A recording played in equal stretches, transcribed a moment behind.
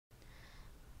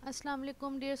Assalamu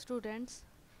alaikum dear students.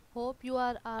 Hope you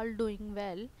are all doing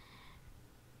well.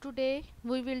 Today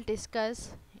we will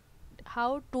discuss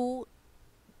how to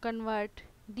convert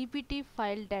DPT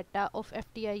file data of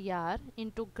FTIR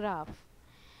into graph.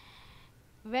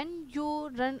 When you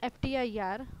run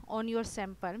FTIR on your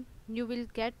sample, you will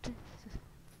get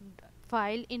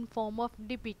file in form of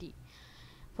DPT.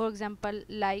 For example,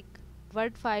 like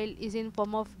Word file is in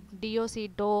form of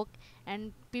doc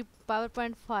and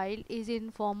PowerPoint file is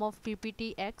in form of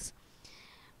PPTX.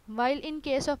 While in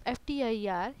case of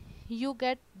FTIR, you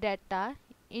get data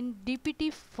in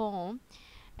DPT form,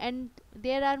 and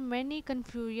there are many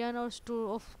confusion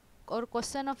or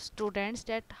question of students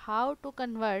that how to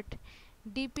convert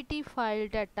DPT file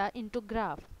data into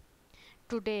graph.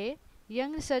 Today,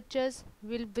 young researchers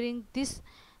will bring this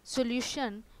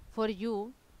solution for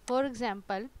you. For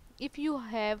example, if you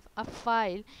have a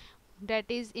file that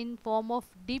is in form of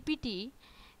DPT,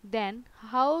 then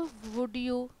how would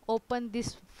you open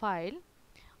this file,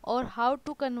 or how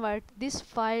to convert this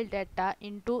file data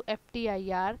into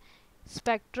FTIR,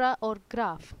 Spectra or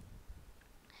graph?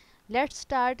 Let's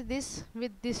start this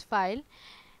with this file.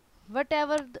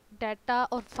 Whatever data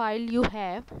or file you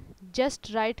have,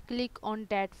 just right click on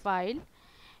that file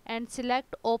and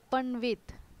select open with.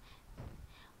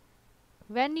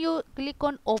 When you click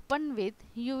on open with,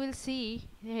 you will see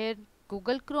here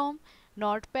Google Chrome,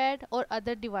 Notepad or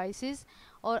other devices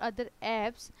or other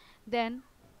apps. Then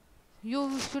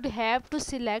you should have to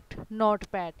select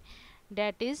Notepad,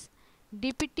 that is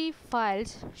DPT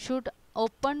files should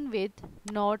open with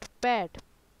Notepad.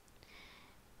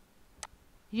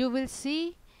 You will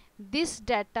see this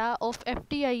data of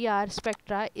FTIR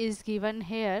Spectra is given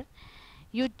here.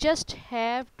 You just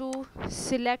have to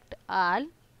select all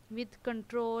with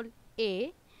Control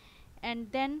A and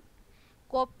then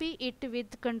copy it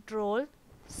with Control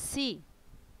C.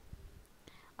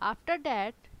 After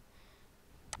that,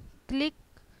 click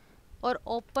or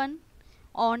open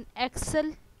on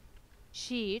Excel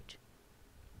sheet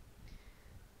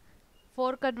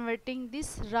for converting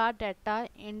this raw data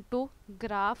into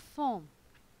graph form.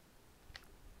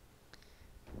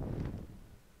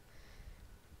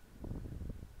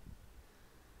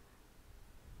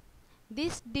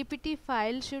 This DPT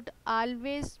file should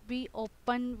always be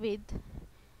open with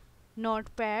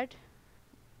Notepad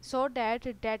so that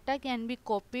data can be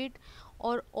copied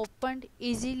or opened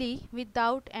easily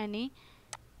without any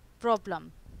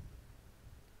problem.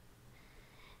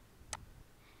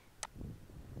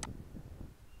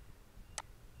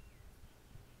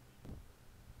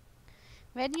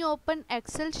 When you open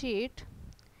Excel sheet,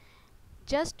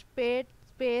 just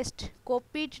paste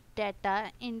copied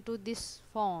data into this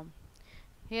form.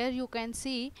 Here you can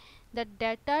see the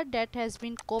data that has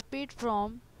been copied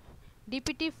from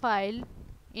DPT file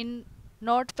in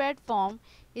Notepad form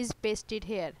is pasted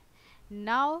here.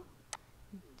 Now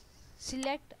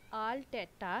select all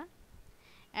data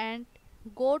and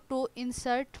go to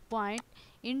insert point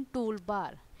in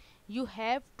toolbar. You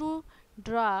have to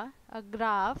draw a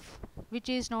graph which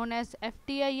is known as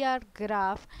FTIR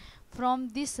graph from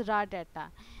this raw data.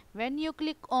 When you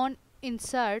click on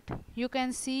insert, you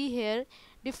can see here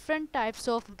different types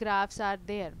of graphs are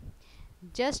there.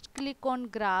 Just click on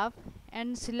graph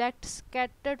and select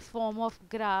scattered form of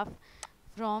graph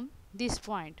from this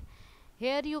point.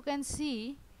 Here you can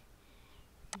see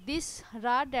this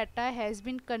raw data has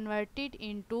been converted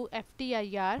into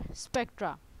FTIR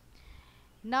Spectra.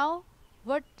 Now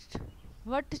what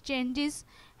changes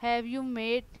have you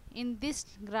made in this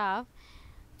graph?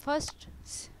 First,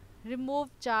 remove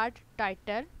chart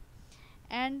title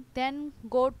and then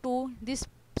go to this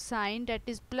sign, that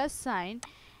is plus sign,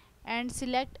 and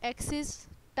select axis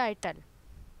title.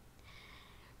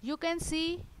 You can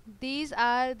see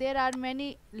there are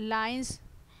many lines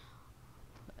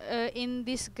in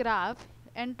this graph,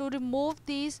 and to remove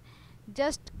these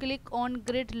just click on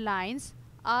grid lines.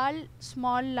 All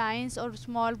small lines or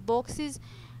small boxes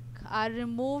are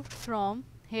removed from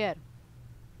here.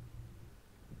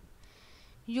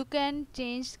 You can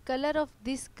change color of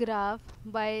this graph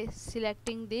by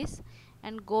selecting this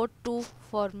and go to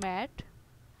format,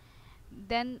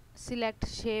 then select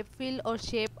shape fill or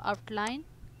shape outline.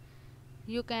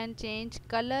 You can change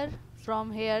color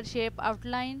from here. Shape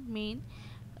outline mean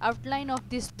outline of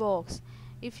this box.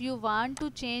 If you want to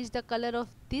change the color of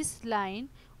this line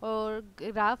or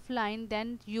graph line,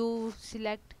 then you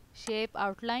select shape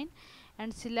outline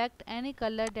and select any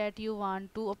color that you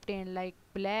want to obtain, like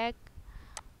black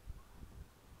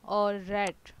or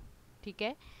red.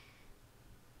 Okay,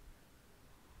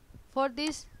 for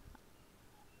this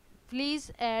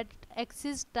please add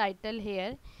axis title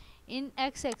here. In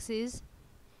x axis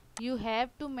you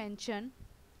have to mention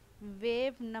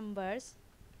wave numbers,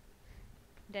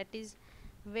 that is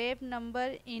wave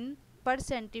number in per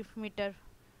centimeter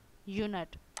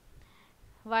unit,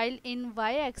 while in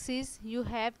y-axis you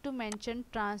have to mention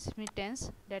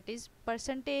transmittance, that is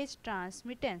percentage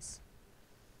transmittance.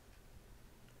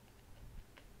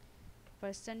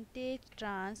 Percentage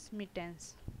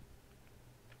transmittance.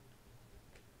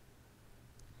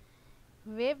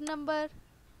 Wave number,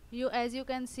 as you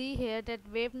can see here, that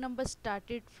wave number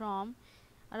started from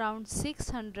around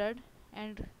 600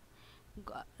 and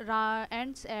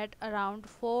ends at around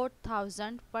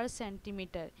 4000 per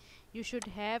centimeter. You should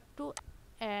have to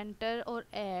enter or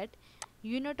add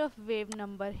unit of wave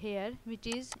number here, which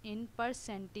is in per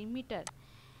centimeter.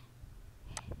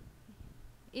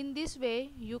 In this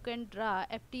way you can draw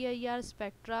FTIR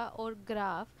spectra or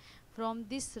graph from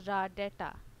this raw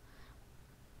data.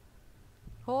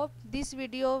 Hope this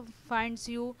video finds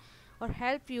you or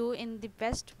help you in the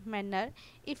best manner.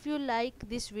 If you like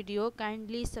this video,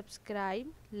 kindly subscribe,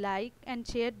 like and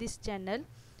share this channel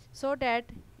so that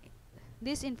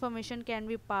this information can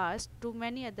be passed to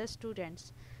many other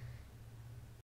students.